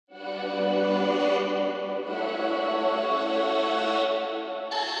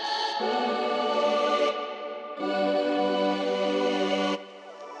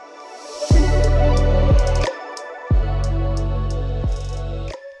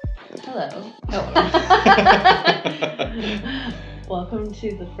Hello. Welcome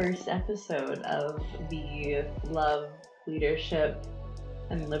to the first episode of the Love, Leadership,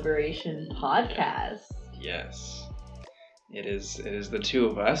 and Liberation podcast. Yes. It is the two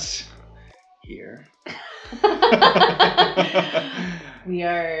of us here. We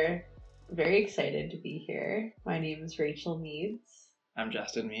are very excited to be here. My name is Rachel Meads. I'm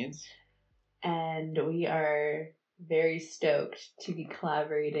Justin Meads. And we are very stoked to be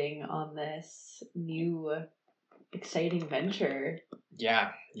collaborating on this new exciting venture. Yeah,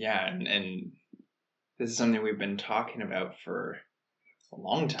 and this is something we've been talking about for a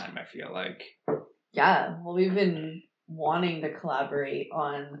long time, I feel like. Yeah, well, we've been wanting to collaborate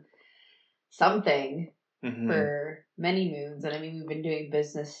on something for many moons, and I mean, we've been doing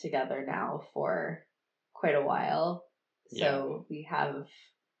business together now for quite a while, so we have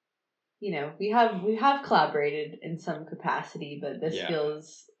collaborated in some capacity, but this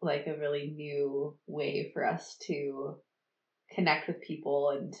feels like a really new way for us to connect with people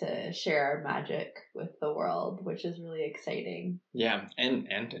and to share our magic with the world, which is really exciting. Yeah, and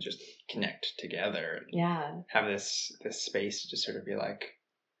to just connect together. And have this space to just sort of be like,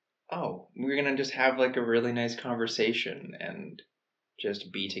 oh, we're gonna just have like a really nice conversation and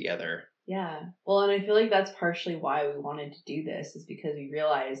just be together. Yeah. Well, and I feel like that's partially why we wanted to do this, is because we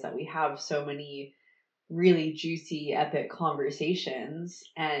realized that we have so many really juicy, epic conversations,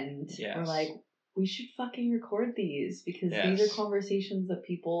 and we're like, we should fucking record these, because these are conversations that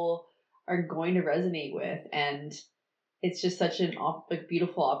people are going to resonate with, and it's just such an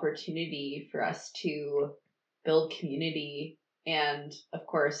beautiful opportunity for us to build community and, of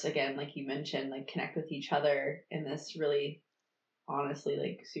course, again, like you mentioned, like connect with each other in this really, honestly,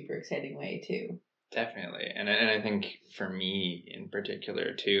 like super exciting way too. Definitely. And I think for me in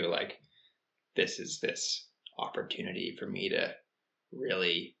particular too, like this is this opportunity for me to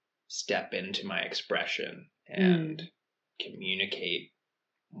really step into my expression and communicate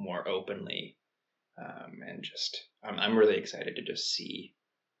more openly. And just, I'm really excited to just see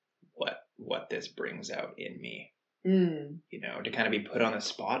what this brings out in me. You know, to kind of be put on the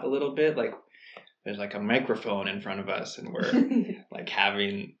spot a little bit, like there's like a microphone in front of us and we're like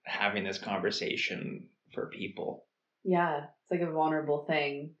having this conversation for people. Yeah, it's like a vulnerable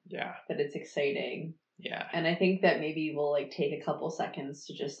thing. Yeah. But it's exciting. Yeah. And I think that maybe we'll like take a couple seconds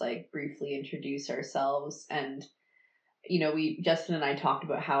to just like briefly introduce ourselves. And, you know, Justin and I talked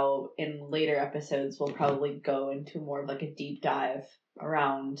about how in later episodes we'll probably go into more of like a deep dive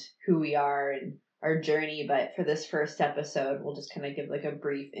around who we are and our journey. But for this first episode, we'll just kind of give like a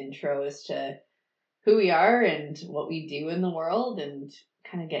brief intro as to who we are and what we do in the world, and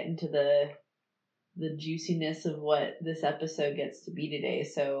kind of get into the juiciness of what this episode gets to be today.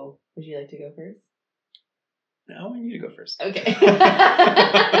 So would you like to go first? No, I want you to go first. Okay.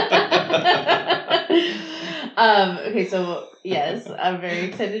 Okay, so yes, I'm very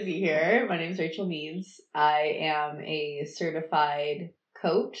excited to be here. My name is Rachel Meads. I am a certified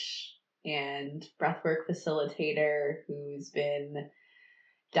coach and breathwork facilitator who's been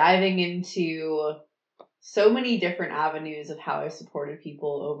diving into so many different avenues of how I've supported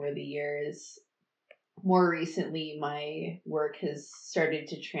people over the years. More recently, my work has started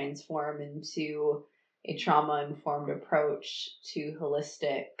to transform into a trauma-informed approach to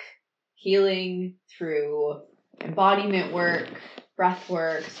holistic healing through embodiment work, breath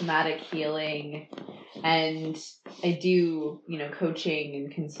work, somatic healing, and I do, coaching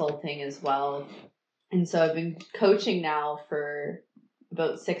and consulting as well. And so I've been coaching now for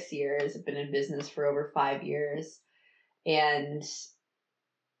about 6 years. I've been in business for over 5 years. And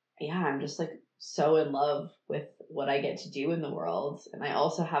yeah, I'm just like so in love with what I get to do in the world. And I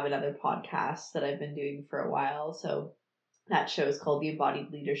also have another podcast that I've been doing for a while. So that show is called the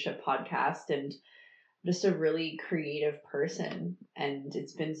Embodied Leadership Podcast. And I'm just a really creative person. And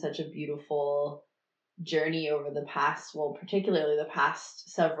it's been such a beautiful journey over the past, particularly the past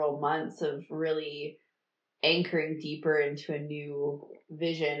several months, of really anchoring deeper into a new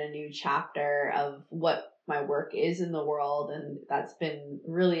vision, a new chapter of what my work is in the world. And that's been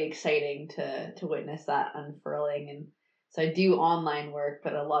really exciting to witness that unfurling. And so I do online work,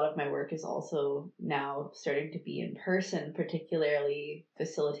 but a lot of my work is also now starting to be in person, particularly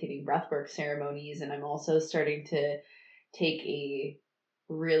facilitating breathwork ceremonies. And I'm also starting to take a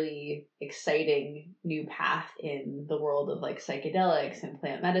really exciting new path in the world of like psychedelics and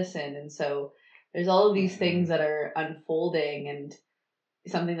plant medicine. And so there's all of these things that are unfolding. And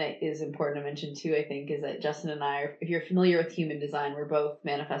something that is important to mention too, I think, is that Justin and I, if you're familiar with human design, we're both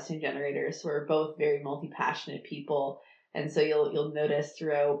manifesting generators. So we're both very multi-passionate people. And so you'll notice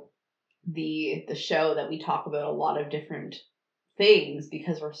throughout the show that we talk about a lot of different things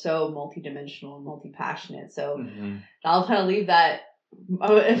because we're so multidimensional and multi-passionate. So Mm-hmm. I'll kind of leave that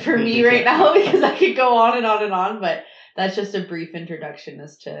for me right now because I could go on and on and on, but that's just a brief introduction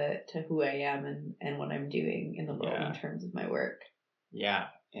as to who I am and what I'm doing in the world in terms of my work. Yeah.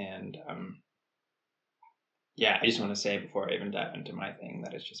 And yeah, I just want to say before I even dive into my thing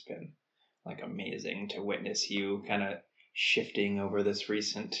that it's just been like amazing to witness you kind of shifting over this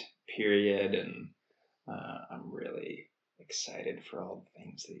recent period, and I'm really excited for all the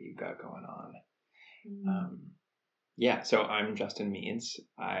things that you've got going on. Yeah, so I'm Justin Meads.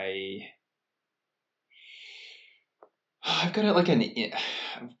 I've got I've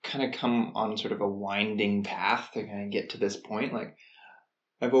kind of come on sort of a winding path to kind of get to this point. Like,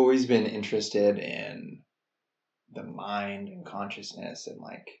 I've always been interested in the mind and consciousness and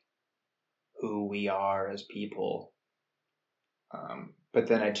like who we are as people. But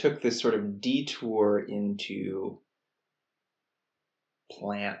then I took this sort of detour into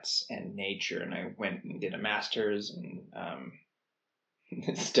plants and nature, and I went and did a master's in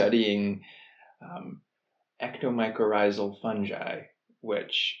studying ectomycorrhizal fungi,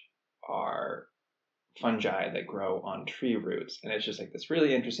 which are fungi that grow on tree roots. And it's just like this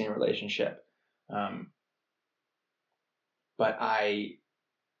really interesting relationship. But I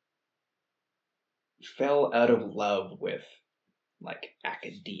fell out of love with like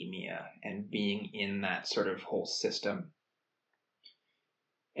academia and being in that sort of whole system.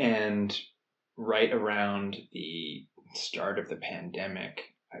 And right around the start of the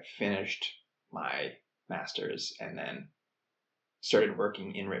pandemic, I finished my master's and then started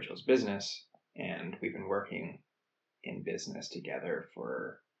working in Rachel's business. And we've been working in business together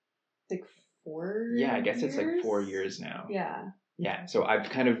for like 4 I guess years? it's like 4 years now. Yeah. So I've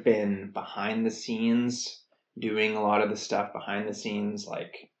kind of been behind the scenes doing a lot of the stuff behind the scenes,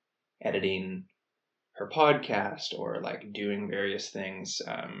 like editing her podcast or like doing various things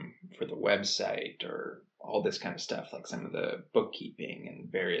for the website or all this kind of stuff, like some of the bookkeeping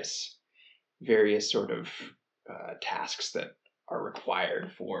and various sort of tasks that are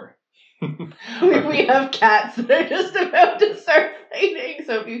required for. We have cats that are just about to start fighting,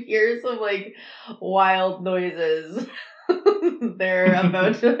 so if you hear some like wild noises, they're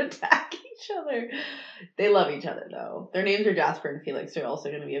about to attack each other. They love each other though. Their names are Jasper and Felix. They're also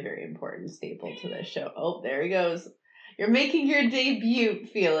going to be a very important staple to this show. Oh, there he goes. You're making your debut,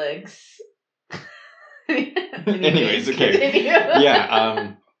 Felix. Anyways, okay.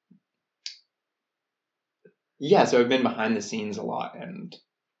 So I've been behind the scenes a lot, and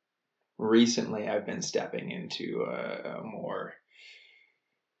recently I've been stepping into a more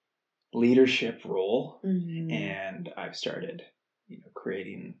leadership role, and I've started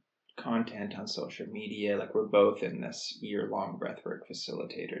creating content on social media. Like, we're both in this year-long breathwork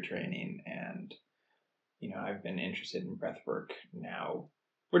facilitator training, and I've been interested in breathwork now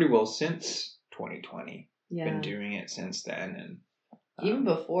pretty well since 2020. Been doing it since then, and even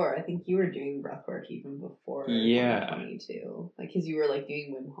before, I think you were doing breathwork even before 2022. Like, because you were like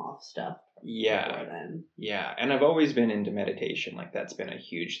doing Wim Hof stuff before then. Yeah, and I've always been into meditation. Like, that's been a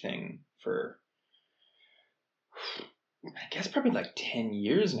huge thing for, I guess, probably like 10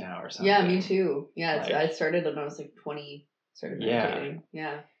 years now or something. Yeah, me too. Yeah, I started when I was like 20, started meditating.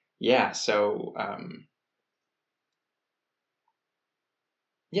 Yeah, so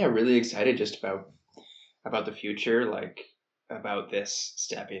really excited just about the future, like about this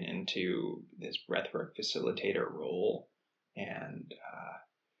stepping into this breathwork facilitator role and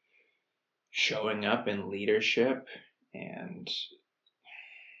showing up in leadership. And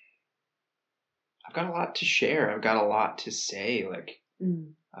I've got a lot to share. I've got a lot to say. Like,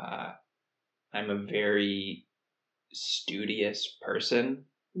 I'm a very studious person,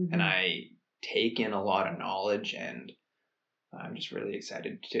 and I take in a lot of knowledge, and I'm just really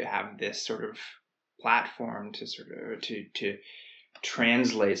excited to have this sort of platform to sort of to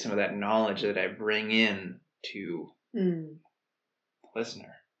translate some of that knowledge that I bring in to the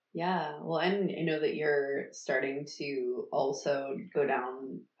listener. Yeah, well, and I know that you're starting to also go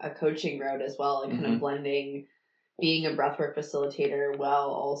down a coaching route as well, and kind of blending being a breathwork facilitator while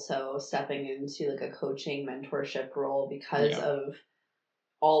also stepping into like a coaching mentorship role because of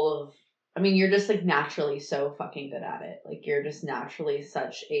all of, I mean, you're just like naturally so fucking good at it. Like, you're just naturally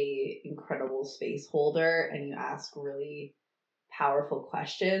such a incredible space holder, and you ask really powerful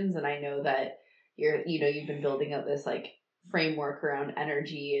questions. And I know that you've been building up this like framework around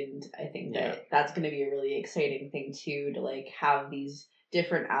energy, and I think that that's going to be a really exciting thing too, to like have these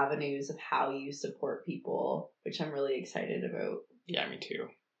different avenues of how you support people, which I'm really excited about. Yeah, me too.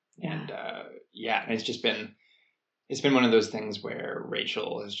 And it's been one of those things where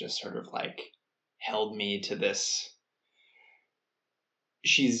Rachel has just sort of like held me to this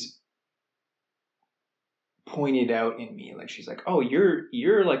she's pointed out in me, like, she's like, oh,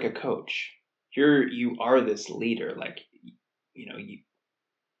 you're like a coach. You are this leader. Like,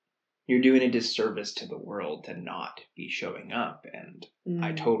 you're doing a disservice to the world to not be showing up. And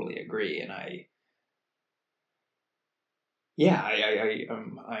I totally agree. And I'm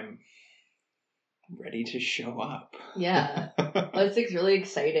ready to show up. Yeah. Well, it's really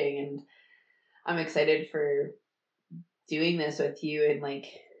exciting, and I'm excited for doing this with you, and like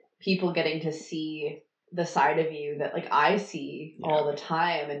people getting to see the side of you that like I see all the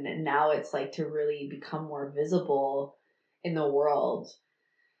time, and now it's like to really become more visible in the world.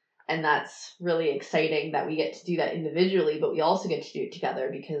 And that's really exciting that we get to do that individually, but we also get to do it together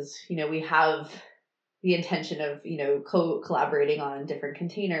because, we have the intention of, collaborating on different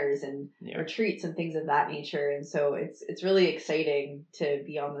containers and retreats and things of that nature. And so it's really exciting to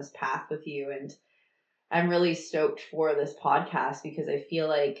be on this path with you. And I'm really stoked for this podcast because I feel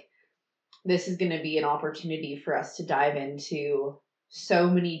like this is going to be an opportunity for us to dive into so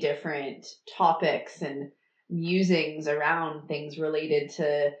many different topics and musings around things related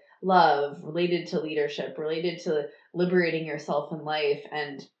to love, related to leadership, related to liberating yourself in life.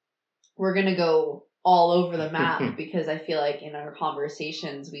 And we're going to go all over the map because I feel like in our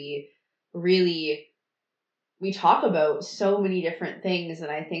conversations, we talk about so many different things.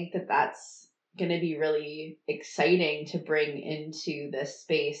 And I think that that's going to be really exciting to bring into this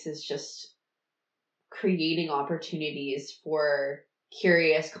space, is just creating opportunities for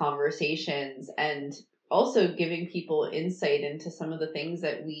curious conversations and also giving people insight into some of the things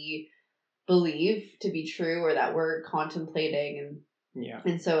that we believe to be true or that we're contemplating.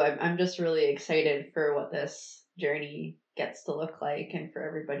 And so I'm just really excited for what this journey gets to look like, and for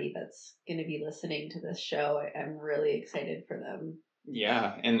everybody that's going to be listening to this show. I'm really excited for them.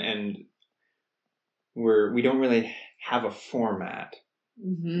 Yeah, and we don't really have a format.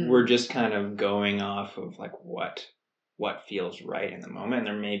 We're just kind of going off of like what feels right in the moment. And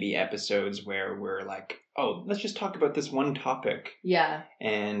there may be episodes where we're like, oh, let's just talk about this one topic. Yeah.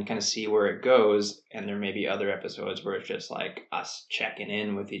 And kind of see where it goes. And there may be other episodes where it's just like us checking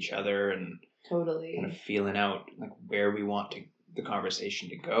in with each other and totally kind of feeling out like where we want the conversation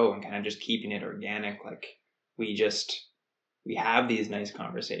to go, and kind of just keeping it organic. Like we have these nice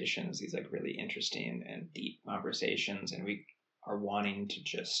conversations, these like really interesting and deep conversations, and we are wanting to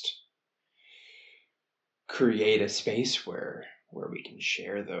just create a space where we can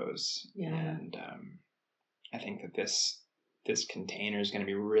share those. Yeah. And I think that this container is going to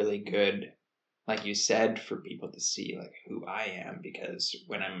be really good, like you said, for people to see like who I am, because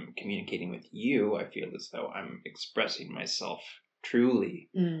when I'm communicating with you, I feel as though I'm expressing myself truly,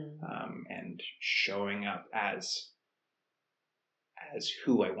 and showing up as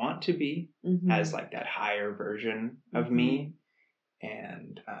who I want to be, as like that higher version of me.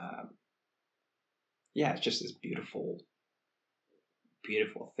 And it's just this beautiful,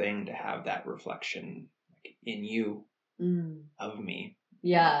 beautiful thing to have that reflection like in you of me.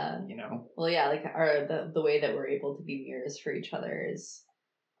 Yeah. Well, yeah, like the way that we're able to be mirrors for each other is,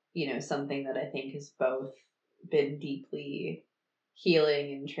 something that I think has both been deeply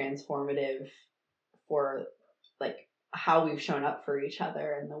healing and transformative for like how we've shown up for each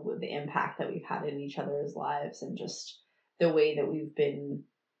other, and the impact that we've had in each other's lives, and just the way that we've been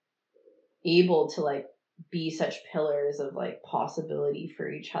able to like be such pillars of like possibility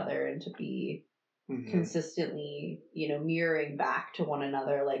for each other, and to be consistently, mirroring back to one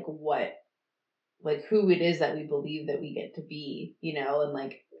another, like who it is that we believe that we get to be, and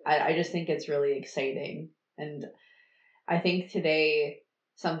like, I just think it's really exciting. And I think today,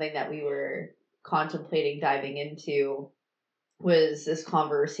 something that we were contemplating diving into was this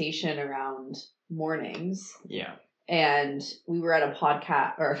conversation around mornings. Yeah. And we were at a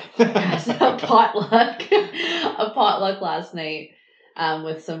potluck last night,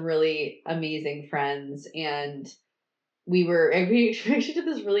 with some really amazing friends. And we actually did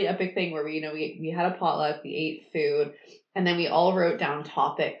this really epic thing where we had a potluck, we ate food, and then we all wrote down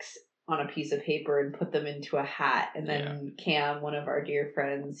topics on a piece of paper and put them into a hat. And then Cam, one of our dear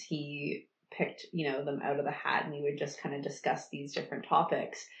friends, he picked, them out of the hat, and we would just kind of discuss these different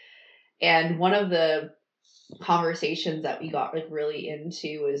topics. And one of the conversations that we got like really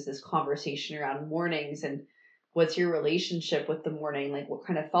into was this conversation around mornings, and what's your relationship with the morning? Like, what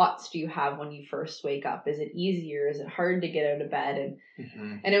kind of thoughts do you have when you first wake up? Is it easier? Is it hard to get out of bed?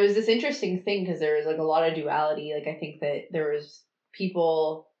 And it was this interesting thing because there was like a lot of duality. Like, I think that there was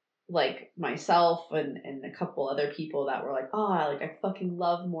people like myself and a couple other people that were like, oh, like I fucking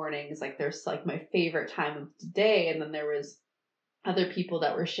love mornings. Like, there's like my favorite time of the day. And then there was other people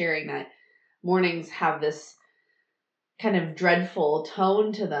that were sharing that mornings have this kind of dreadful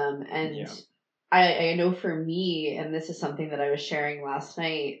tone to them. And I know for me, and this is something that I was sharing last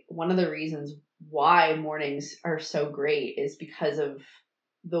night, one of the reasons why mornings are so great is because of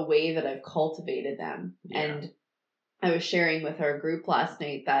the way that I've cultivated them. And I was sharing with our group last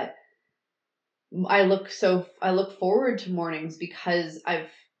night that I look forward to mornings because I've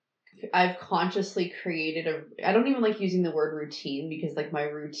consciously created I don't even like using the word routine, because like my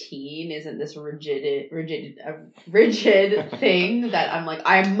routine isn't this rigid thing that I'm like,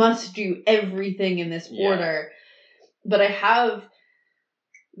 I must do everything in this order. But I have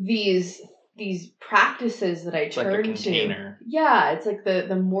these practices that I turn to. Yeah, it's like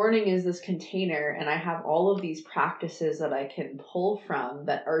the morning is this container, and I have all of these practices that I can pull from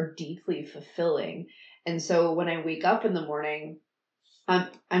that are deeply fulfilling. And so when I wake up in the morning,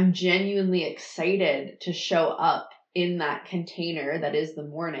 I'm genuinely excited to show up in that container that is the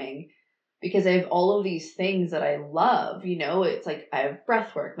morning, because I have all of these things that I love. You know, it's like I have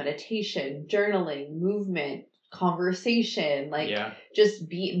breath work, meditation, journaling, movement, conversation, like just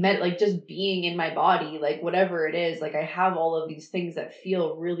just being in my body, like whatever it is, like I have all of these things that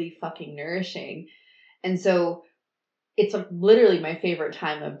feel really fucking nourishing. And so it's like literally my favorite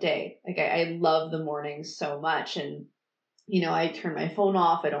time of day. Like I love the mornings so much. And you know, I turn my phone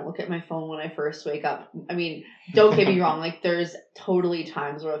off. I don't look at my phone when I first wake up. I mean, don't get me wrong. Like there's totally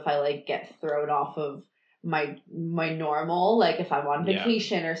times where if I like get thrown off of my normal, like if I'm on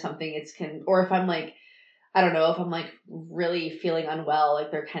vacation or something, or if I'm like, I don't know, if I'm like really feeling unwell, like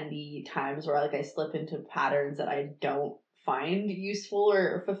there can be times where like I slip into patterns that I don't find useful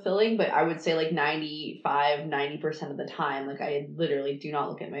or fulfilling. But I would say like 90% of the time, like I literally do not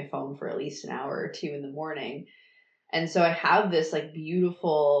look at my phone for at least an hour or two in the morning. And so I have this like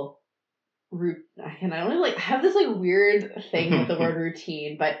beautiful root, and I don't really like have this like weird thing with the word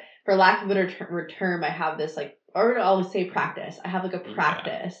routine, but for lack of a better term, I have this like, or I'll say practice. I have like a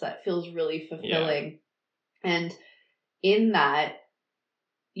practice that feels really fulfilling. And in that,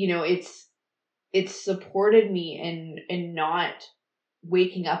 you know, it's supported me in not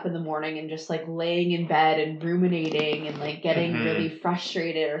waking up in the morning and just like laying in bed and ruminating and like getting really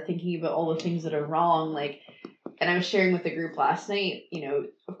frustrated or thinking about all the things that are wrong. Like, and I was sharing with the group last night, you know,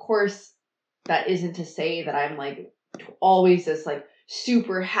 of course, that isn't to say that I'm like always this like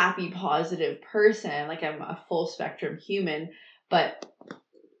super happy, positive person. Like I'm a full spectrum human. But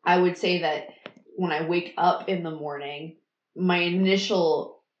I would say that when I wake up in the morning, my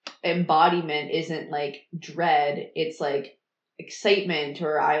initial embodiment isn't like dread. It's like excitement,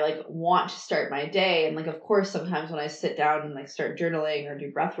 or I like want to start my day. And like, of course, sometimes when I sit down and like start journaling or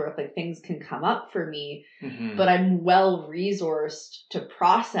do breath work, like things can come up for me, but I'm well resourced to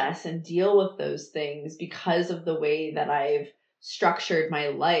process and deal with those things because of the way that I've structured my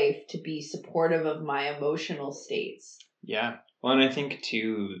life to be supportive of my emotional states. Yeah. Well, and I think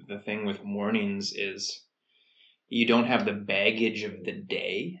too, the thing with mornings is you don't have the baggage of the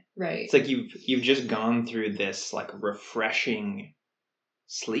day. Right. It's like you've just gone through this like refreshing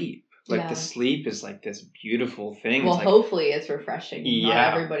sleep. Like the sleep is like this beautiful thing. Well, it's like, hopefully it's refreshing. Yeah.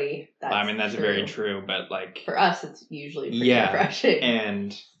 Not everybody. That's true. Very true, but like for us, it's usually pretty refreshing.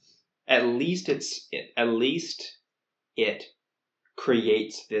 And at least it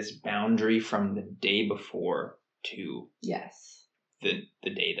creates this boundary from the day before to the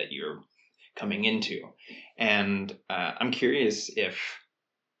day that you're coming into. And I'm curious if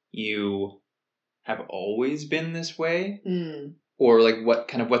you have always been this way, or like what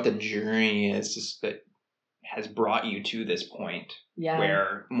the journey is just that has brought you to this point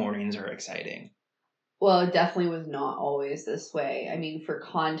where mornings are exciting. Well, it definitely was not always this way. I mean, for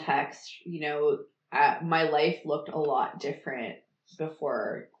context, you know, my life looked a lot different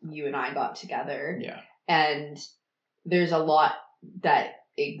before you and I got together. Yeah. And there's a lot that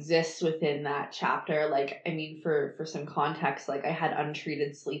exists within that chapter. Like, I mean, for some context, like I had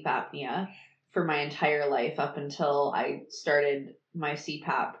untreated sleep apnea for my entire life up until I started my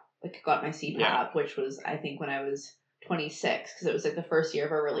CPAP, like got my CPAP, which was, I think, when I was 26, because it was like the first year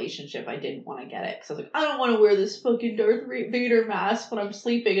of our relationship. I didn't want to get it because I was like, I don't want to wear this fucking Darth Vader mask when I'm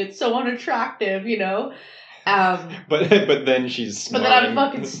sleeping. It's so unattractive, you know. But then she's snoring. But then I'm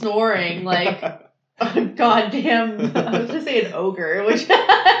fucking snoring like a goddamn. I was gonna say an ogre, which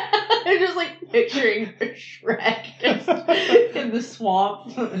I'm just like picturing Shrek just in the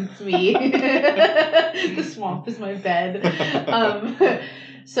swamp. It's me. The swamp is my bed.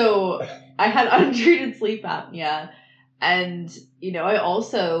 So I had untreated sleep apnea. And, you know, I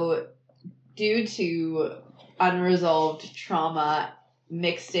also, due to unresolved trauma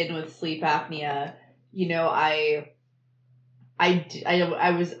mixed in with sleep apnea, you know, I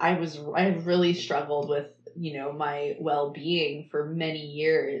really struggled with my well-being for many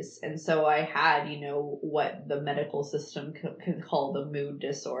years. And so I had, what the medical system can call the mood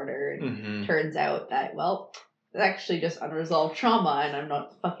disorder. And Mm-hmm. turns out that, well, it's actually just unresolved trauma and I'm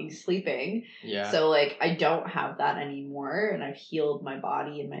not fucking sleeping. Yeah. So like I don't have that anymore, and I've healed my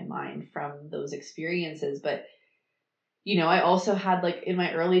body and my mind from those experiences. But I also had, like, in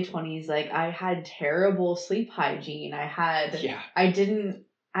my early 20s, like, I had terrible sleep hygiene. I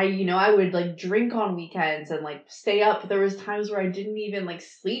would, like, drink on weekends and, like, stay up. There was times where I didn't even, like,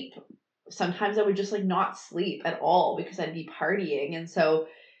 sleep. Sometimes I would just, like, not sleep at all because I'd be partying. And so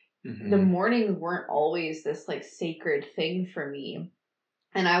the mornings weren't always this, like, sacred thing for me.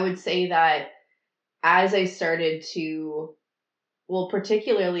 And I would say that as I started to, well,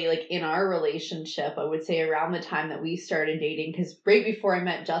 particularly like in our relationship, I would say around the time that we started dating, because right before I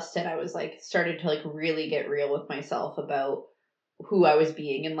met Justin, I was like started to like really get real with myself about who I was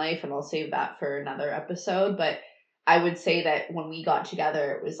being in life, and I'll save that for another episode. But I would say that when we got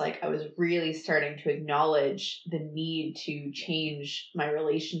together, it was like I was really starting to acknowledge the need to change my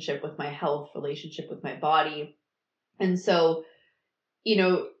relationship with my health, relationship with my body. And so, you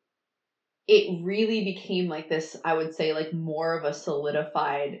know, it really became like this, I would say, like more of a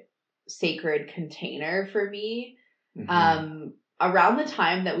solidified sacred container for me. Around the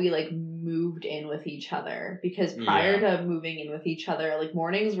time that we like moved in with each other, because prior to moving in with each other, like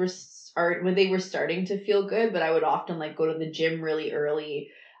mornings were when they were starting to feel good, but I would often like go to the gym really early,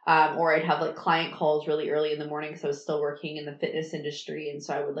 or I'd have like client calls really early in the morning because I was still working in the fitness industry, and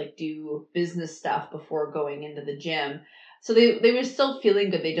so I would like do business stuff before going into the gym. So they were still feeling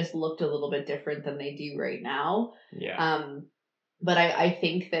good. They just looked a little bit different than they do right now. But I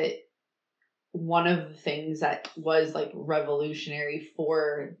think that one of the things that was like revolutionary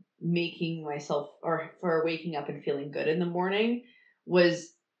for making myself, or for waking up and feeling good in the morning,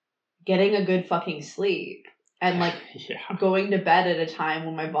 was getting a good fucking sleep. And like going to bed at a time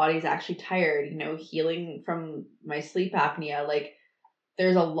when my body's actually tired, healing from my sleep apnea. Like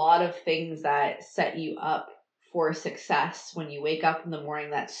there's a lot of things that set you up for success when you wake up in the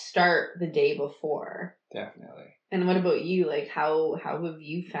morning that start the day before. Definitely. And what about you? Like how have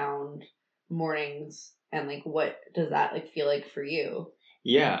you found mornings, and like what does that like feel like for you?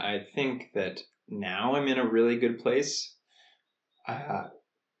 Yeah, I think that now I'm in a really good place. But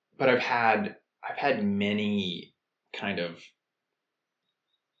I've had many kind of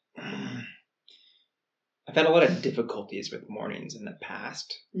I've had a lot of difficulties with mornings in the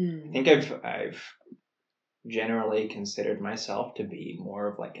past. I think I've generally considered myself to be more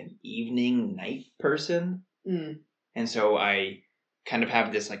of like an evening night person. And so I kind of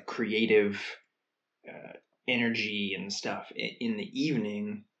have this like creative energy and stuff in the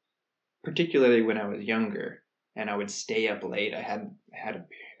evening, particularly when I was younger, and I would stay up late. I had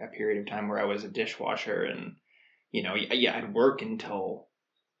a period of time where I was a dishwasher, and I'd work until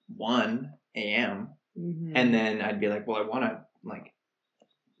 1 a.m. And then I'd be like, well, I want to like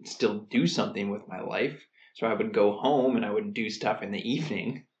still do something with my life. So I would go home and I would do stuff in the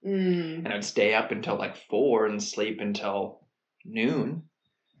evening, and I'd stay up until like 4 and sleep until noon.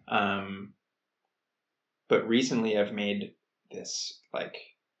 But recently I've made this like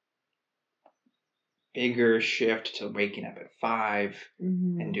bigger shift to waking up at 5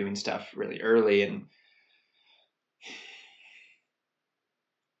 and doing stuff really early, and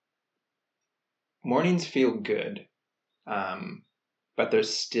mornings feel good. But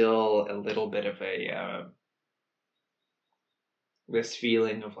there's still a little bit of this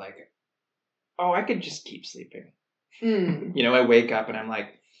feeling of like, oh, I could just keep sleeping. I wake up and I'm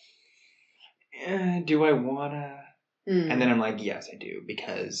like, do I wanna? And then I'm like, yes, I do,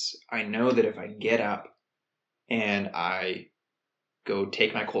 because I know that if I get up and I go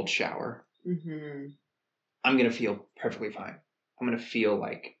take my cold shower, I'm gonna feel perfectly fine. I'm gonna feel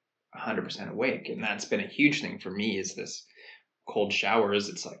like 100% awake, and that's been a huge thing for me. Is this cold showers?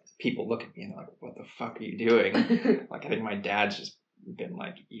 It's like people look at me and they're like, "What the fuck are you doing?" Like I think my dad's just been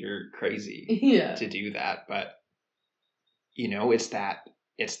like, "You're crazy to do that," but it's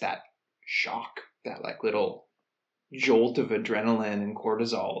that shock, that like little jolt of adrenaline and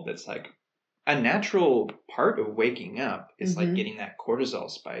cortisol that's like a natural part of waking up. Is like getting that cortisol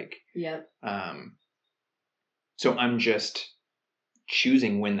spike. So I'm just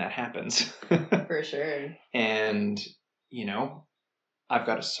choosing when that happens. For sure. And I've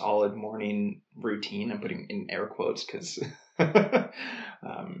got a solid morning routine. I'm putting in air quotes because I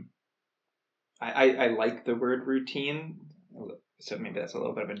like the word routine. So maybe that's a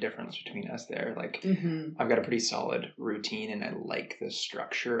little bit of a difference between us there. Like I've got a pretty solid routine and I like the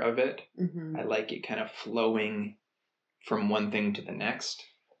structure of it. I like it kind of flowing from one thing to the next.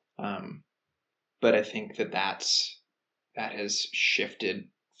 But I think that has shifted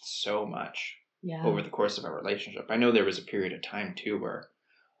so much over the course of our relationship. I know there was a period of time too where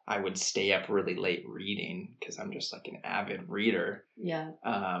I would stay up really late reading because I'm just like an avid reader. Yeah.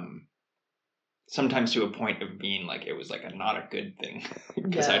 Sometimes to a point of being like, it was like not a good thing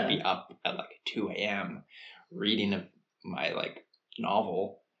because I'd be up at like 2 a.m. reading my like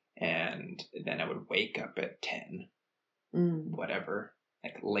novel, and then I would wake up at 10, whatever,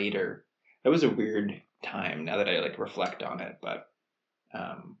 like later. That was a weird time now that I like reflect on it, but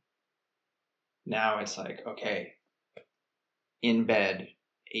now it's like, okay, in bed,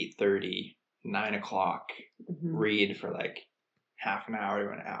 8:30, 9 o'clock, read for like half an hour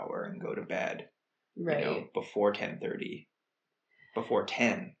to an hour and go to bed. Right. You know, before 10:30, before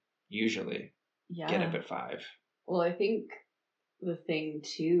 10, usually. Yeah. Get up at 5. Well, I think the thing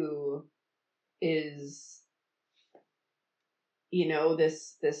too is, you know,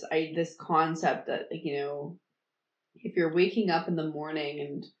 this concept that, like, you know, if you're waking up in the morning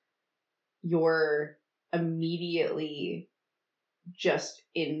and you're immediately just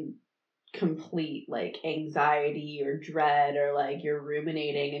in complete like anxiety or dread, or like you're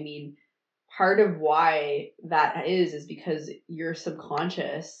ruminating, I mean, part of why that is because your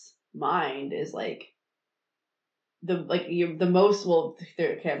subconscious mind is like the most, well,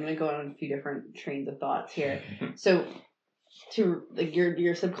 okay, I'm gonna go on a few different trains of thoughts here. So to like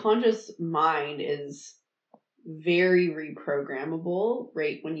your subconscious mind is very reprogrammable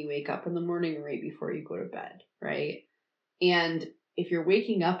right when you wake up in the morning and right before you go to bed, right? And if you're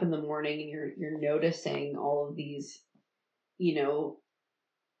waking up in the morning and you're noticing all of these, you know,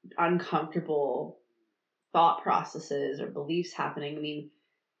 uncomfortable thought processes or beliefs happening, I mean,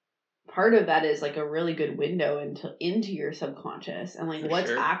 part of that is like a really good window into your subconscious and like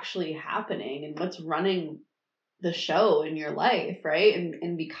what's actually happening and what's running the show in your life, right?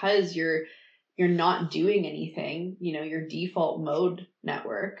 And because you're not doing anything, you know, your default mode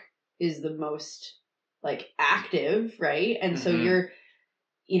network is the most like active, right? And so you're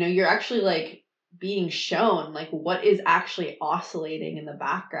actually like being shown like what is actually oscillating in the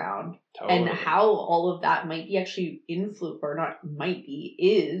background. Totally. And how all of that might be actually or not might be,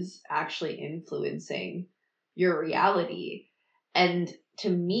 is actually influencing your reality. And to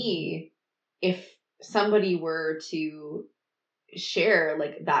me, if somebody were to share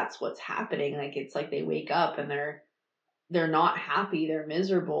like that's what's happening, like it's like they wake up and they're not happy, they're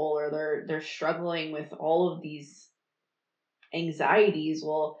miserable, or they're struggling with all of these anxieties,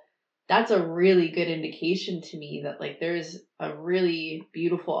 well, that's a really good indication to me that like there's a really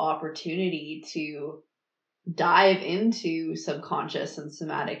beautiful opportunity to dive into subconscious and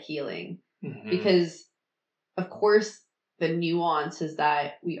somatic healing. Because of course the nuance is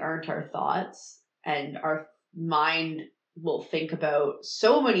that we aren't our thoughts, and our mind will think about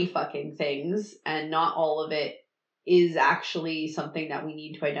so many fucking things, and not all of it is actually something that we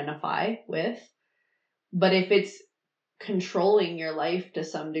need to identify with. But if it's controlling your life to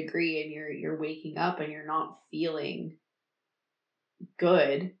some degree and you're waking up and you're not feeling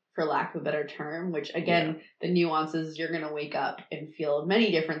good, for lack of a better term, which again, the nuances, you're going to wake up and feel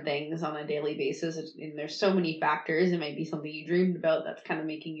many different things on a daily basis, and there's so many factors. It might be something you dreamed about that's kind of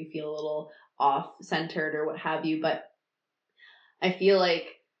making you feel a little off centered or what have you, but I feel like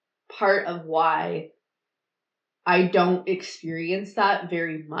part of why I don't experience that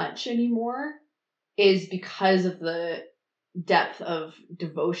very much anymore is because of the depth of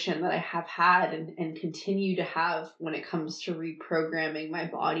devotion that I have had and continue to have when it comes to reprogramming my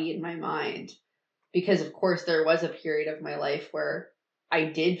body and my mind. Because of course there was a period of my life where I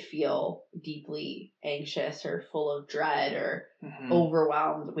did feel deeply anxious or full of dread or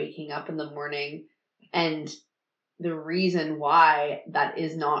overwhelmed waking up in the morning. And the reason why that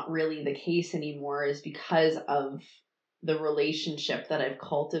is not really the case anymore is because of the relationship that I've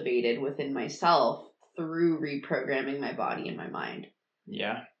cultivated within myself through reprogramming my body and my mind.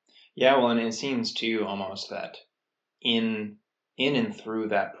 Yeah. Yeah, well, and it seems too almost that in and through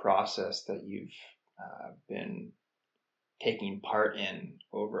that process that you've been taking part in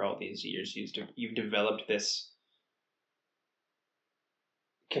over all these years, you've developed this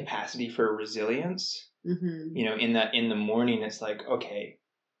capacity for resilience. You know, in the morning, it's like, okay,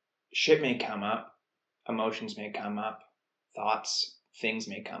 shit may come up, emotions may come up, thoughts, things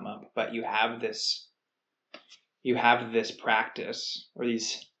may come up, but you have this practice, or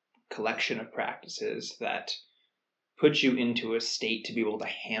these collection of practices that put you into a state to be able to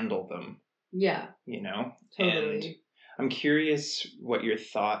handle them. Yeah. You know? Totally. And I'm curious what your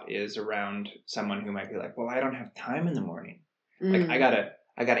thought is around someone who might be like, well, I don't have time in the morning. Like I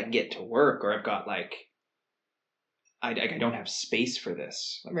gotta get to work, or I've got like I don't have space for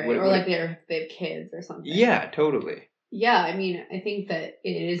this. Like, Right. Or like they have kids or something. Yeah, totally. Yeah, I mean, I think that it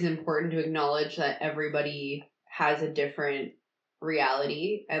is important to acknowledge that everybody has a different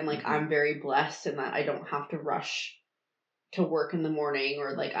reality. And like, I'm very blessed in that I don't have to rush to work in the morning,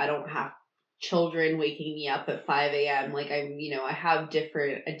 or like, I don't have children waking me up at 5 a.m. Like, I have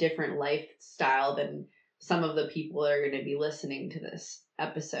a different lifestyle than some of the people that are going to be listening to this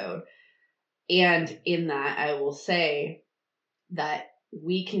episode. And in that, I will say that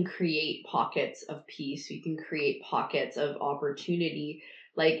we can create pockets of peace. We can create pockets of opportunity.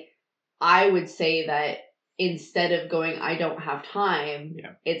 Like, I would say that instead of going, I don't have time,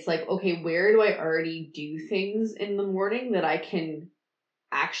 it's like, okay, where do I already do things in the morning that I can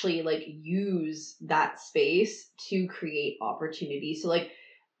actually like use that space to create opportunity? So like,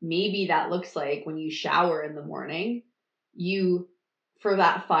 maybe that looks like when you shower in the morning, you, for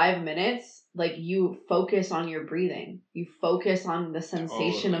that 5 minutes, like, you focus on your breathing. You focus on the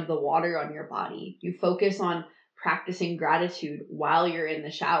sensation of the water on your body. You focus on practicing gratitude while you're in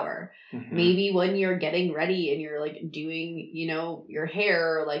the shower. Maybe when you're getting ready and you're like doing, your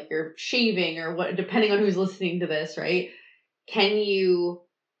hair, or like you're shaving, or what, depending on who's listening to this, right? Can you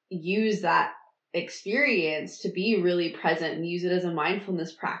use that experience to be really present and use it as a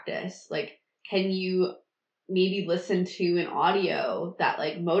mindfulness practice? Like, can you maybe listen to an audio that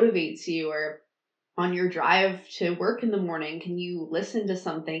like motivates you, or on your drive to work in the morning, can you listen to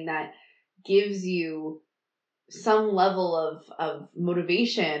something that gives you some level of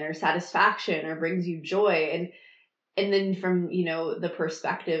motivation or satisfaction, or brings you joy? And then from, the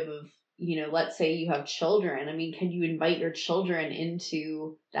perspective of, let's say you have children. I mean, can you invite your children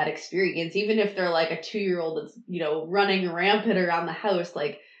into that experience? Even if they're like a 2-year-old that's, running rampant around the house,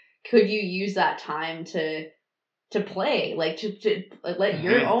 like, could you use that time to play, like to let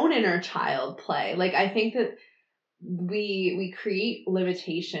your own inner child play? Like, I think that we create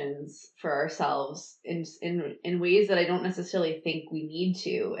limitations for ourselves in ways that I don't necessarily think we need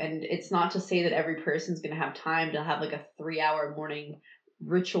to. And it's not to say that every person's going to have time to have like a 3-hour morning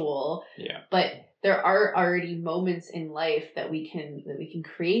ritual. Yeah. But there are already moments in life that we can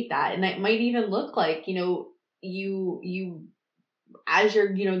create that. And that might even look like, you as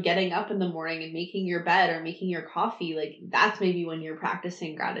you're, getting up in the morning and making your bed or making your coffee, like, that's maybe when you're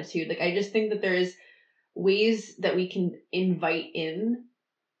practicing gratitude. Like, I just think that there's ways that we can invite in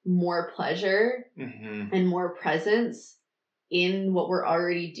more pleasure and more presence in what we're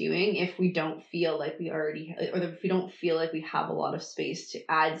already doing, if we don't feel like we already, or if we don't feel like we have a lot of space to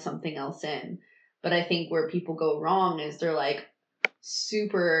add something else in. But I think where people go wrong is they're like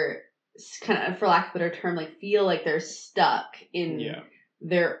super, kind of, for lack of a better term, like, feel like they're stuck in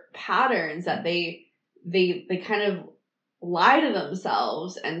their patterns, that they kind of lie to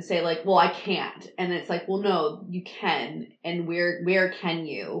themselves and say like, well, I can't. And it's like, well, no, you can. And where can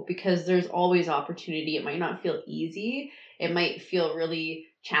you? Because there's always opportunity. It might not feel easy. It might feel really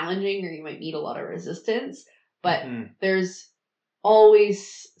challenging, or you might meet a lot of resistance, but there's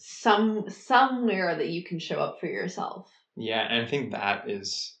always somewhere that you can show up for yourself. Yeah, and I think that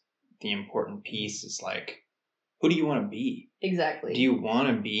is the important piece, is like, who do you want to be? Exactly. Do you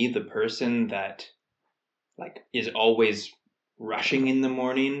want to be the person that like is always rushing in the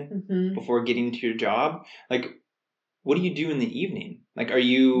morning before getting to your job? Like, what do you do in the evening? Like, are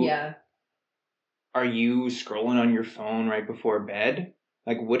you scrolling on your phone right before bed?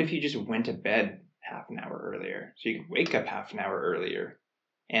 Like, what if you just went to bed half an hour earlier, so you could wake up half an hour earlier,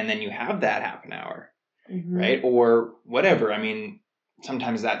 and then you have that half an hour, right? Or whatever. I mean,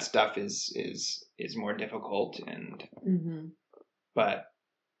 sometimes that stuff is more difficult, and but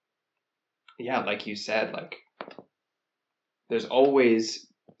yeah, like you said, like, there's always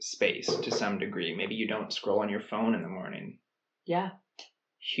space to some degree. Maybe you don't scroll on your phone in the morning. Yeah.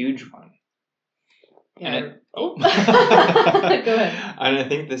 Huge one. Yeah. Go ahead. And I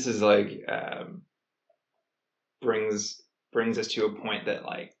think this is like brings us to a point that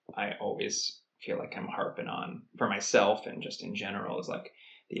like I always feel like I'm harping on for myself and just in general, is like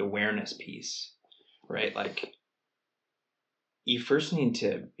the awareness piece, right? Like, you first need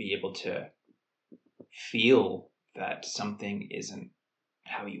to be able to feel that something isn't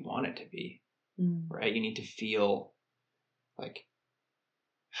how you want it to be, right? You need to feel like,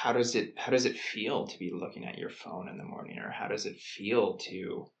 how does it feel to be looking at your phone in the morning? Or how does it feel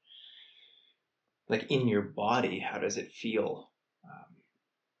to, like, in your body, how does it feel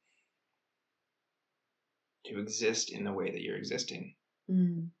to exist in the way that you're existing?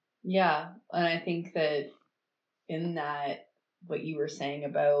 Yeah. And I think that in that, what you were saying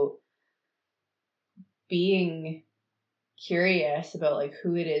about being curious about like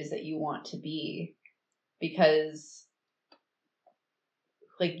who it is that you want to be, because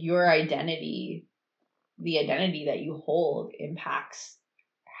like your identity, the identity that you hold impacts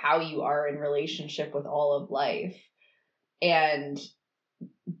how you are in relationship with all of life. And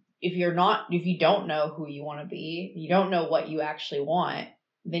if you don't know who you want to be, you don't know what you actually want,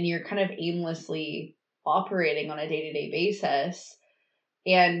 then you're kind of aimlessly operating on a day-to-day basis.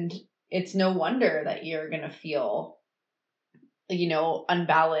 And it's no wonder that you're going to feel,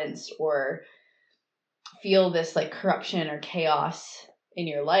 unbalanced or feel this like corruption or chaos in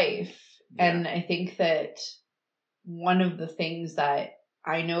your life. Yeah. And I think that one of the things that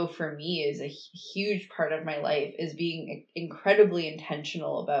I know for me is a huge part of my life is being incredibly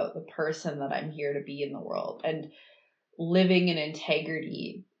intentional about the person that I'm here to be in the world and living in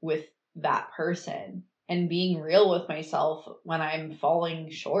integrity with that person and being real with myself when I'm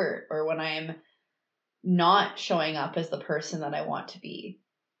falling short or when I'm not showing up as the person that I want to be.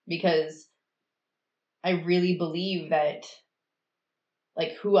 Because I really believe that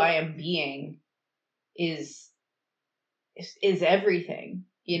like who I am being is everything,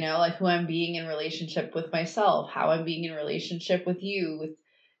 like who I'm being in relationship with myself, how I'm being in relationship with you, with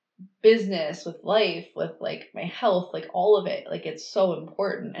business, with life, with like my health, like all of it. Like it's so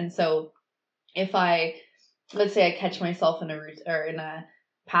important. And so if let's say I catch myself in a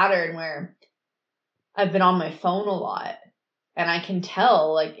pattern where I've been on my phone a lot, and I can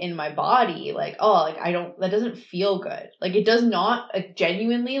tell like in my body, like, oh, like that doesn't feel good. Like it does not, like,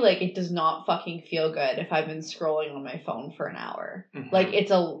 genuinely, like it does not fucking feel good if I've been scrolling on my phone for an hour. Mm-hmm. Like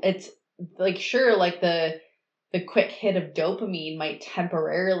it's like, sure, like the quick hit of dopamine might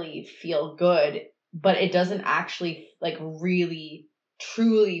temporarily feel good, but it doesn't actually like really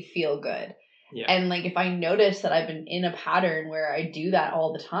truly feel good. Yeah. And like if I notice that I've been in a pattern where I do that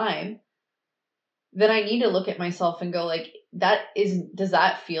all the time, then I need to look at myself and go like, does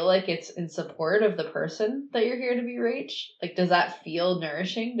that feel like it's in support of the person that you're here to be, Rach? Like, does that feel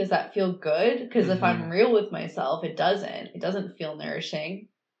nourishing? Does that feel good? Because if I'm real with myself, it doesn't feel nourishing.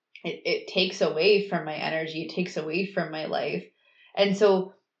 It takes away from my energy. It takes away from my life. And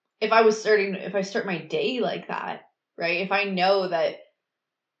so if I start my day like that, right? If I know that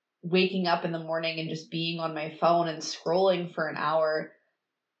waking up in the morning and just being on my phone and scrolling for an hour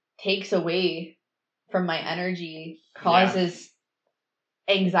takes away from my energy, causes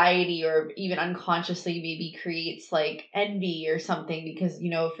anxiety, or even unconsciously maybe creates like envy or something, because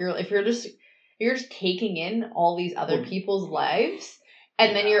if you're just taking in all these other people's lives,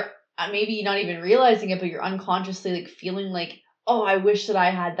 and then you're maybe not even realizing it, but you're unconsciously like feeling like, oh, I wish that I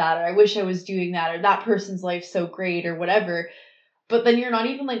had that, or I wish I was doing that, or that person's life's so great, or whatever. But then you're not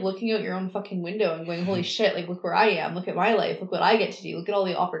even like looking out your own fucking window and going, holy shit, like look where I am, look at my life, look what I get to do, look at all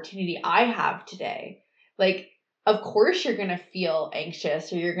the opportunity I have today. Like, of course you're going to feel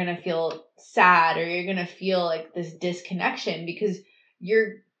anxious, or you're going to feel sad, or you're going to feel like this disconnection, because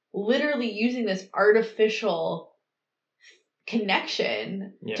you're literally using this artificial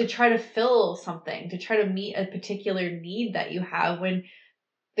connection to try to fill something, to try to meet a particular need that you have, when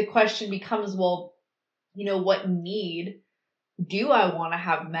the question becomes, well, what need do I want to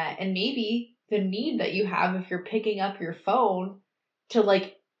have met? And maybe the need that you have, if you're picking up your phone to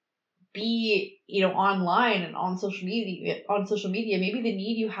like be, online and on social media, maybe the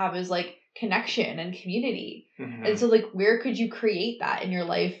need you have is like connection and community. Mm-hmm. And so like, where could you create that in your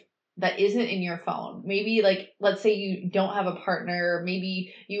life that isn't in your phone? Maybe like, let's say you don't have a partner, or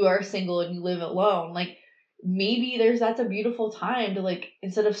maybe you are single and you live alone. Like, maybe that's a beautiful time to like,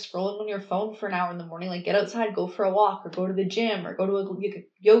 instead of scrolling on your phone for an hour in the morning, like get outside, go for a walk, or go to the gym, or go to a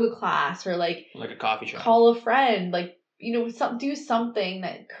yoga class, or like a coffee shop, call a friend, like, do something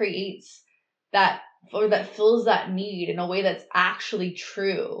that creates that, or that fills that need in a way that's actually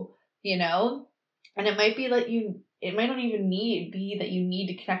true, and it might be that it might not even be that you need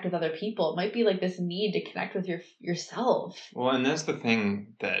to connect with other people. It might be like this need to connect with yourself. Well, and that's the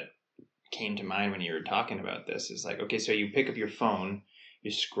thing that came to mind when you were talking about this, is like, okay, so you pick up your phone,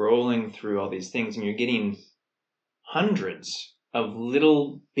 you're scrolling through all these things, and you're getting hundreds of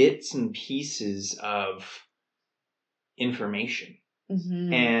little bits and pieces of information.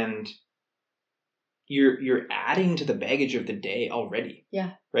 Mm-hmm. And you're adding to the baggage of the day already.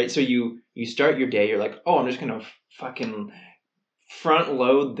 Yeah. Right? So you start your day, you're like, oh, I'm just going to fucking front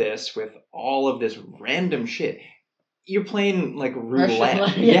load this with all of this random shit. You're playing like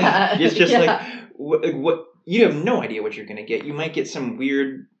roulette. Yeah. It's just like what you have no idea what you're going to get. You might get some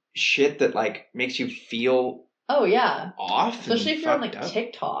weird shit that like makes you feel off. Especially if you're on like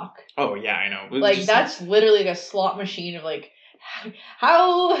TikTok. Oh yeah, I know. Like that's literally like a slot machine of like,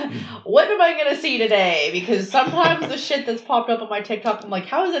 what am I going to see today? Because sometimes the shit that's popped up on my TikTok, I'm like,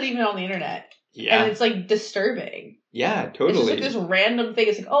 how is it even on the internet? Yeah. And it's like disturbing. Yeah, It's totally. just like this random thing.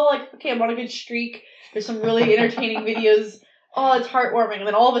 It's like, oh, like, okay, I'm on a good streak. There's some really entertaining videos. Oh, it's heartwarming. And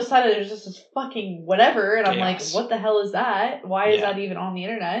then all of a sudden there's just this fucking whatever. And I'm like, Chaos. what the hell is that? Why is Yeah. that even on the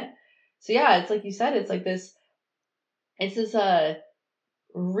internet? So yeah, it's like you said, it's like this, it's this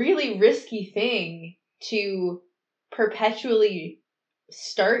really risky thing to perpetually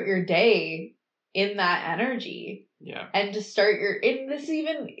start your day in that energy. Yeah. And to start your, in this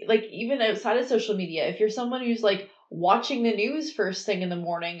even, like, even outside of social media, if you're someone who's like watching the news first thing in the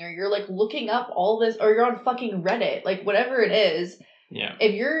morning, or you're like looking up all this, or you're on fucking Reddit, like whatever it is, Yeah.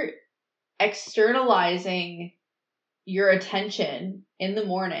 if you're externalizing your attention in the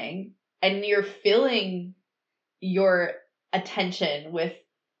morning and you're filling your attention with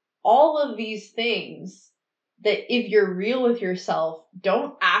all of these things that, if you're real with yourself,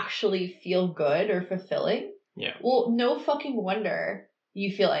 don't actually feel good or fulfilling, Yeah. well, no fucking wonder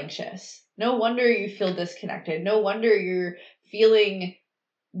you feel anxious. No wonder you feel disconnected. No wonder you're feeling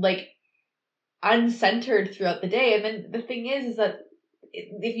like uncentered throughout the day. And then the thing is that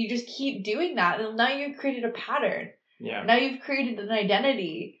if you just keep doing that, then now you've created a pattern. Yeah. Now you've created an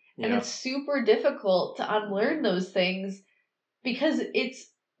identity. And it's super difficult to unlearn those things because it's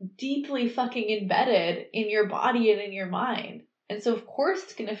deeply fucking embedded in your body and in your mind. And so, of course,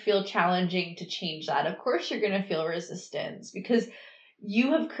 it's going to feel challenging to change that. Of course, you're going to feel resistance because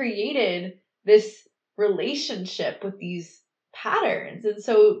you have created this relationship with these patterns. And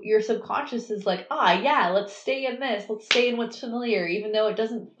so your subconscious is like, yeah, let's stay in this. Let's stay in what's familiar, even though it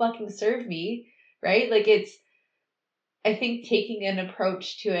doesn't fucking serve me. Right? Like, it's, I think, taking an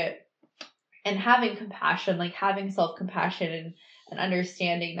approach to it and having compassion, like having self-compassion, and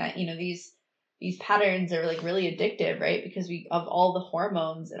understanding that, you know, these patterns are like really addictive, right? Because we, of all the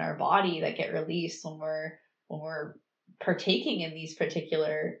hormones in our body that get released when we're partaking in these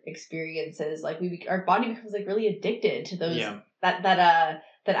particular experiences, like our body becomes like really addicted to those, that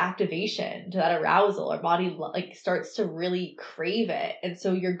activation, to that arousal. Our body like starts to really crave it. And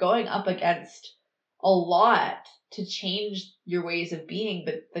so you're going up against a lot to change your ways of being.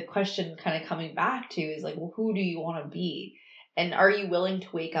 But the question kind of coming back to is like, well, who do you want to be? And are you willing to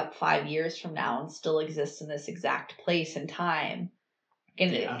wake up 5 years from now and still exist in this exact place and time?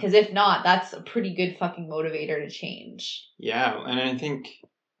 Because if not, that's a pretty good fucking motivator to change. Yeah. And I think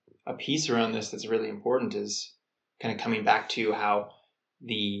a piece around this that's really important is kind of coming back to how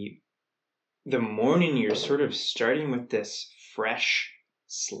the morning you're sort of starting with this fresh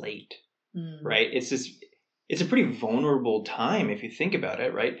slate, right? It's a pretty vulnerable time if you think about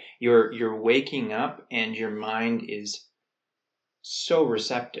it, right? You're waking up and your mind is so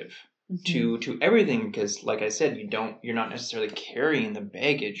receptive to everything because, like I said, you're not necessarily carrying the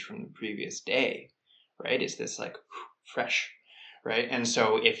baggage from the previous day, right? It's this like fresh, right? And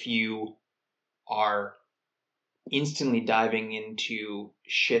so if you are instantly diving into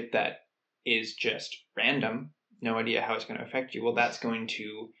shit that is just random, no idea how it's going to affect you, well, that's going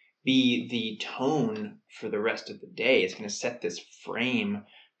to be the tone for the rest of the day. It's going to set this frame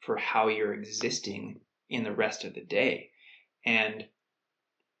for how you're existing in the rest of the day. And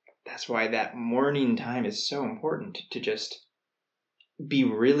that's why that morning time is so important, to just be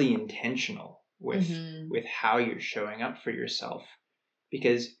really intentional with how you're showing up for yourself,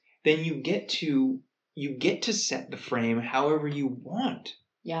 because then you get to set the frame however you want.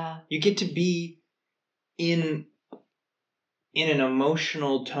 Yeah. You get to be in an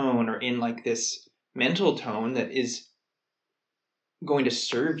emotional tone, or in like this mental tone that is going to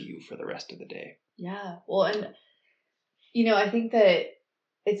serve you for the rest of the day. Yeah. Well, and you know, I think that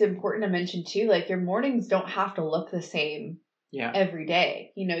it's important to mention too, like, your mornings don't have to look the same every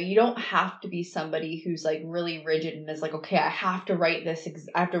day. You know, you don't have to be somebody who's like really rigid and is like, okay, I have to write this,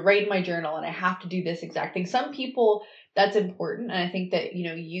 I have to write in my journal and I have to do this exact thing. Some people, that's important. And I think that, you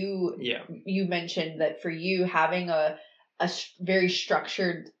know, you mentioned that for you, having a very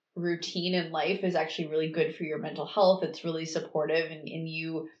structured routine in life is actually really good for your mental health. It's really supportive in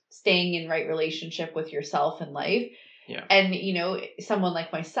you staying in right relationship with yourself and life. Yeah. And, you know, someone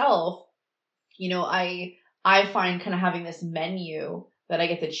like myself, you know, I find kind of having this menu that I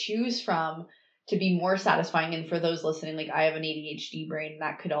get to choose from to be more satisfying. And for those listening, like, I have an ADHD brain.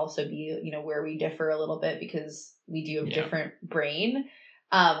 That could also be, you know, where we differ a little bit because we do have different brain.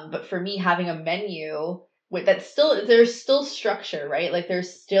 But for me, having a menu with that, still, there's still structure, right? Like,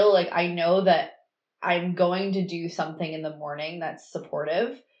 there's still, like, I know that I'm going to do something in the morning that's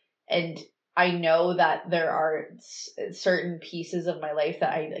supportive. And I know that there are certain pieces of my life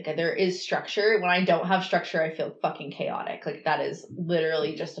that there is structure. When I don't have structure, I feel fucking chaotic. Like, that is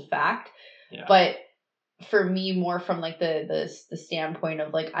literally just a fact. Yeah. But for me more from like the standpoint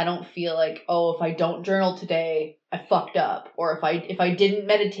of like, I don't feel like, oh, if I don't journal today, I fucked up, or if I didn't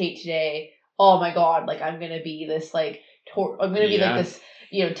meditate today, oh my god, like I'm gonna be this like I'm gonna be like this,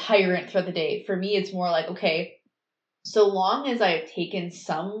 you know, tyrant throughout the day. For me, it's more like, okay, so long as I've taken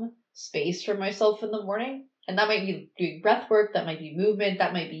some space for myself in the morning, and that might be doing breath work, that might be movement,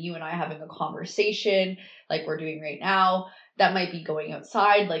 that might be you and I having a conversation like we're doing right now, that might be going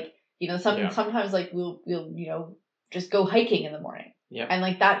outside, like, you know, sometimes like we'll you know, just go hiking in the morning. Yeah. And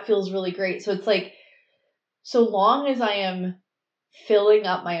like that feels really great. So it's like, so long as I am filling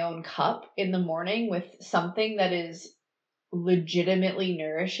up my own cup in the morning with something that is legitimately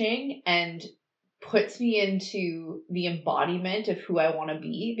nourishing and puts me into the embodiment of who I want to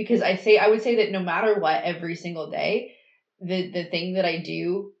be, because I would say that no matter what, every single day, the thing that I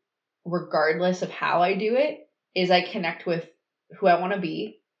do, regardless of how I do it, is I connect with who I want to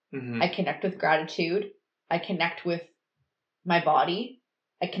be. Mm-hmm. I connect with gratitude. I connect with my body.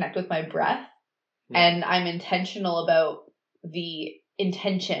 I connect with my breath. Yeah. And I'm intentional about the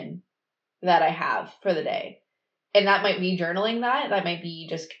intention that I have for the day. And that might be journaling that might be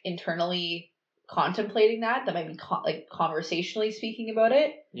just internally contemplating that might be like conversationally speaking about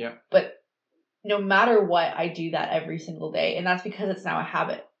it. Yeah. But no matter what, I do that every single day. And that's because it's now a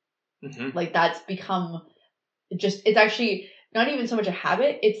habit. Mm-hmm. Like that's become just, it's actually not even so much a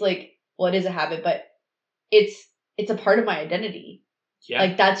habit. It's like, well, it is a habit, but it's a part of my identity. Yeah.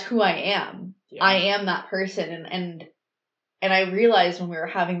 Like that's who I am. Yeah. I am that person. And I realized when we were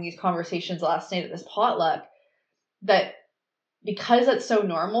having these conversations last night at this potluck that because that's so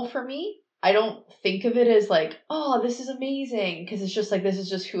normal for me, I don't think of it as like, oh, this is amazing, because it's just like, this is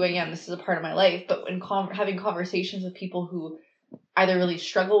just who I am. This is a part of my life. But when having conversations with people who either really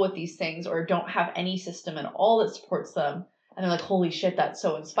struggle with these things or don't have any system at all that supports them, and they're like, holy shit, that's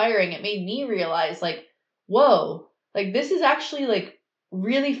so inspiring, it made me realize like, whoa, like this is actually like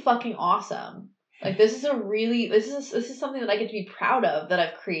really fucking awesome. Like this is something that I get to be proud of that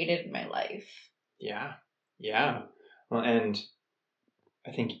I've created in my life. Yeah. Yeah. Well, and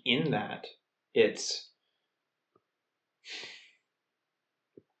I think in that it's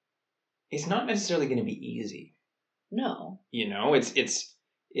not necessarily going to be easy. No. You know,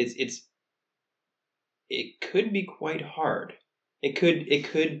 it could be quite hard. It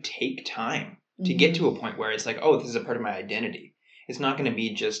could take time to get to a point where it's like, oh, this is a part of my identity. It's not going to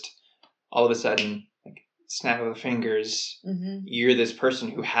be just all of a sudden like snap of the fingers. Mm-hmm. You're this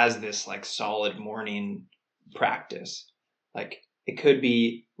person who has this like solid morning practice. Like it could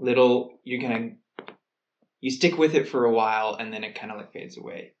be little. You stick with it for a while and then it kind of like fades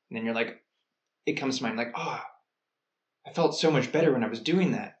away. And then you're like, it comes to mind like, oh, I felt so much better when I was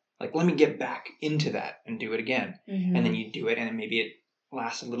doing that. Like, let me get back into that and do it again. Mm-hmm. And then you do it and then maybe it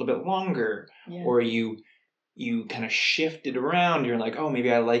lasts a little bit longer. Yeah. Or you kind of shift it around. You're like, oh,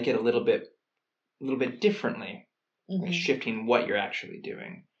 maybe I like it a little bit differently. Mm-hmm. Like shifting what you're actually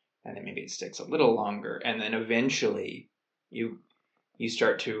doing. And then maybe it sticks a little longer. And then eventually you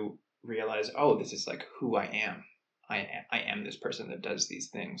start to realize, oh, this is like who I am. I am this person that does these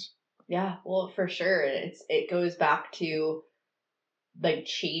things. Yeah, well, for sure. It goes back to like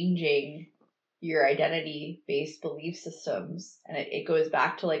changing your identity based belief systems, and it goes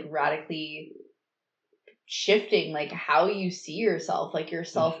back to like radically shifting like how you see yourself, like your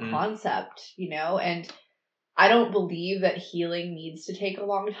self concept, you know. And I don't believe that healing needs to take a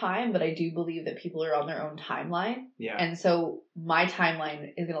long time, but I do believe that people are on their own timeline. Yeah. And so my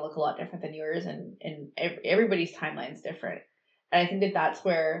timeline is going to look a lot different than yours, and everybody's timeline is different. And I think that that's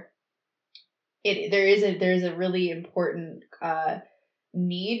where there's a really important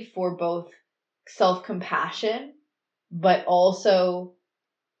need for both self-compassion, but also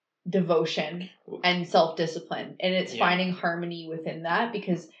devotion and self-discipline. And it's finding harmony within that,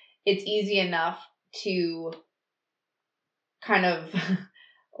 because it's easy enough to kind of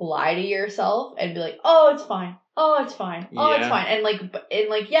lie to yourself and be like, oh, it's fine. Oh, it's fine. Oh, it's fine. And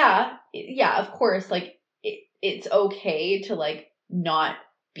like, yeah, of course, like it's okay to like not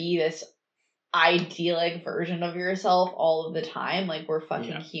be this idyllic version of yourself all of the time. Like we're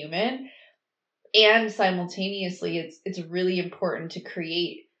fucking human. And simultaneously, it's really important to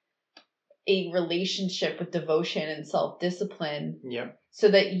create a relationship with devotion and self-discipline. Yep. So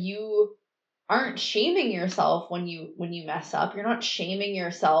that you aren't shaming yourself when you mess up. You're not shaming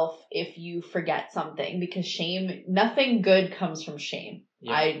yourself if you forget something, because nothing good comes from shame.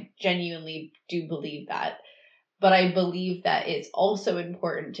 Yeah. I genuinely do believe that. But I believe that it's also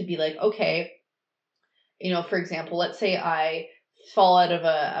important to be like, okay, you know, for example, let's say I fall out of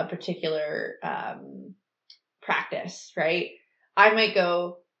a particular practice, right? I might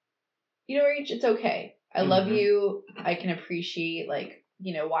go, you know, Reach, it's okay. I love Mhm. you. I can appreciate like,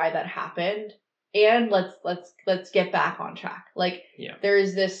 you know, why that happened. And let's get back on track. Like Yeah. there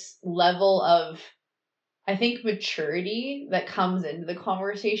is this level of, I think, maturity that comes into the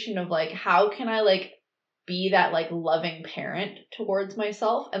conversation of like, how can I like be that like loving parent towards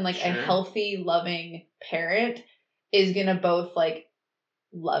myself? And like a Sure. healthy, loving parent is gonna both like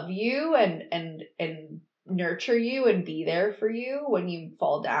love you and nurture you and be there for you when you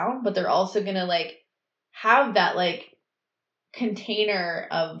fall down, but they're also gonna like have that like container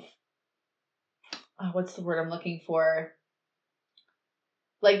of what's the word I'm looking for?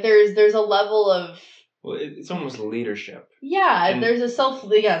 Like there's a level of, well, it's almost leadership. yeah, And there's a self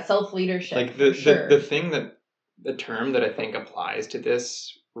leadership. like for sure. the thing that the term that I think applies to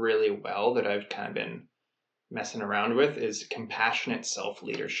this really well that I've kind of been messing around with is compassionate self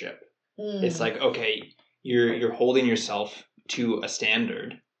leadership. It's like, okay, you're holding yourself to a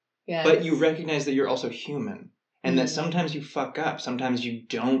standard, Yes. but you recognize that you're also human and that sometimes you fuck up, sometimes you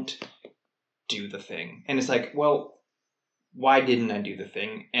don't do the thing, and it's like, well, why didn't I do the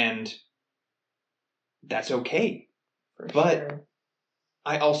thing? And that's okay. But sure.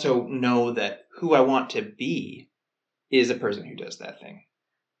 I also know that who I want to be is a person who does that thing.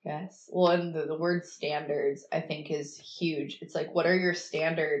 Yes. Well, and the word standards, I think, is huge. It's like, what are your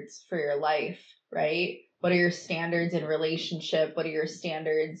standards for your life, right? What are your standards in relationship? What are your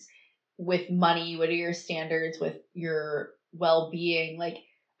standards with money? What are your standards with your well-being? Like,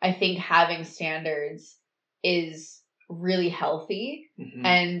 I think having standards is really healthy. Mm-hmm.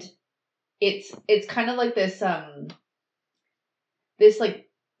 And it's kind of like this like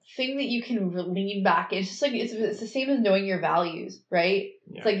thing that you can lean back. It's just like it's the same as knowing your values, right?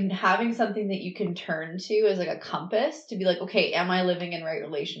 Yeah. It's like having something that you can turn to as like a compass to be like, okay, am I living in right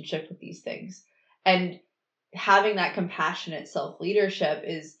relationship with these things? And having that compassionate self-leadership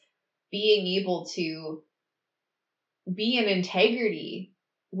is being able to be in integrity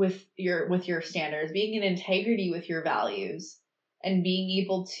with your standards, being in integrity with your values, and being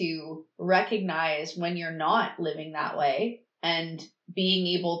able to recognize when you're not living that way and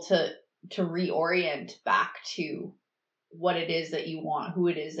being able to reorient back to what it is that you want, who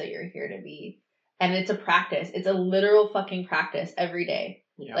it is that you're here to be. And it's a practice. It's a literal fucking practice every day.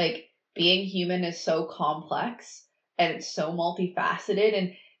 Yeah. Like being human is so complex and it's so multifaceted,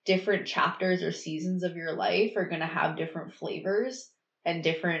 and different chapters or seasons of your life are going to have different flavors and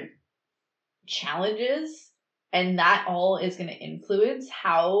different challenges. And that all is going to influence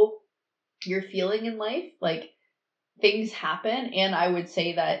how you're feeling in life. Like things happen. And I would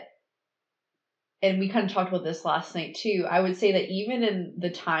say that, and we kind of talked about this last night too, I would say that even in the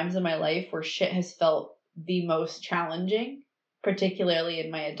times in my life where shit has felt the most challenging, particularly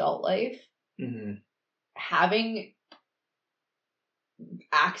in my adult life, having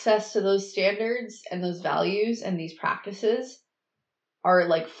access to those standards and those values and these practices are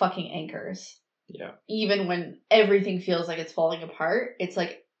like fucking anchors. Yeah. Even when everything feels like it's falling apart, it's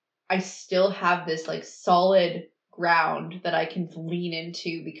like I still have this like solid ground that I can lean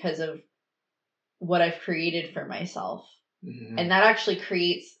into because of what I've created for myself. Mm-hmm. And that actually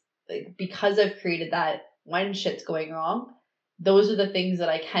creates, like, because I've created that, when shit's going wrong, those are the things that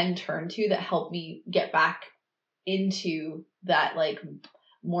I can turn to that help me get back into that like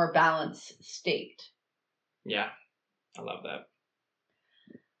more balanced state. Yeah. I love that.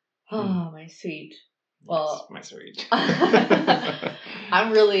 Oh, my sweet. Well, yes, my sweet.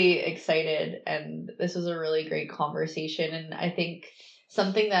 I'm really excited, and this was a really great conversation. And I think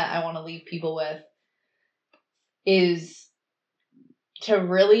something that I want to leave people with is to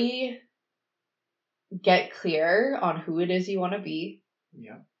really get clear on who it is you want to be.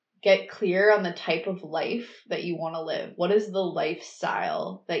 Yeah. Get clear on the type of life that you want to live. What is the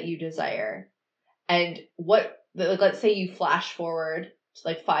lifestyle that you desire? And let's say you flash forward to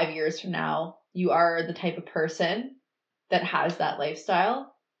like 5 years from now, you are the type of person that has that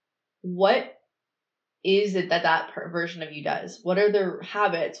lifestyle. What is it that version of you does? What are their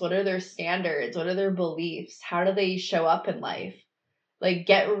habits? What are their standards? What are their beliefs? How do they show up in life? Like,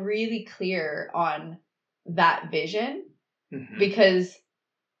 get really clear on that vision, because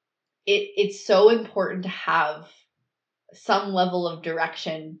it's so important to have some level of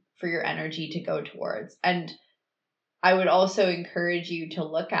direction for your energy to go towards. And I would also encourage you to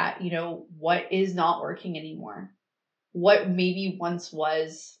look at, what is not working anymore. What maybe once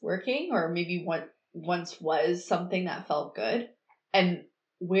was working, or maybe what once was something that felt good. And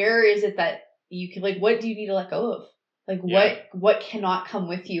where is it that you can, like, what do you need to let go of? Like, what cannot come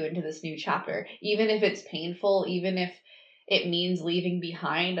with you into this new chapter? Even if it's painful, even if it means leaving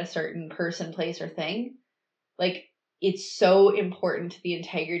behind a certain person, place, or thing. Like, it's so important to the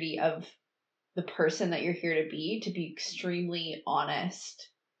integrity of the person that you're here to be extremely honest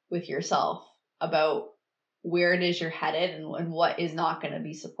with yourself about where it is you're headed and what is not going to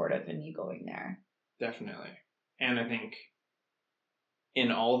be supportive in you going there. Definitely. And I think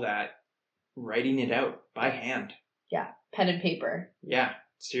in all that, writing it out by hand. Yeah, pen and paper. Yeah,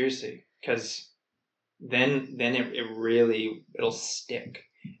 seriously. Because then it'll stick.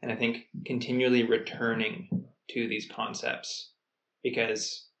 And I think continually returning to these concepts,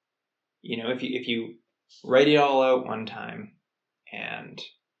 because if you write it all out one time and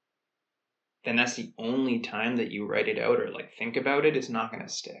then that's the only time that you write it out or like think about it, it's not going to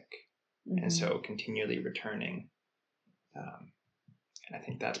stick. Mm-hmm. And so continually returning, and I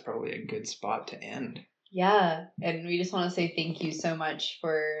think that's probably a good spot to end. Yeah, and we just want to say thank you so much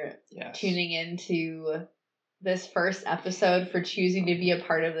for tuning into this first episode, for choosing to be a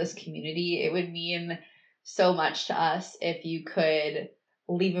part of this community. It would mean so much to us if you could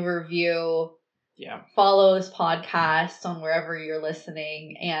leave a review, follow this podcast on wherever you're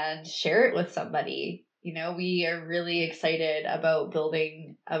listening, and share it with somebody. We are really excited about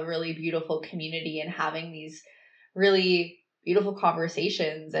building a really beautiful community and having these really beautiful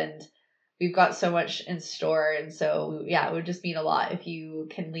conversations, and we've got so much in store. And so, it would just mean a lot if you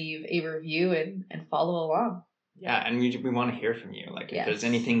can leave a review and follow along. Yeah, and we want to hear from you. Like, if there's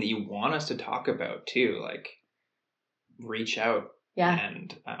anything that you want us to talk about too, like, reach out. Yeah.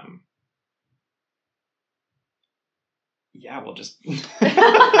 And we'll just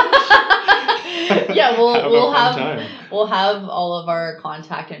we'll have all of our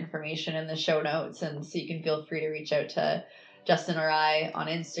contact information in the show notes, and so you can feel free to reach out to Justin or I on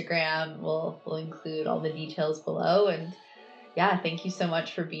Instagram. We'll include all the details below. And thank you so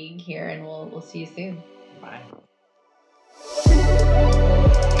much for being here, and we'll see you soon. Bye.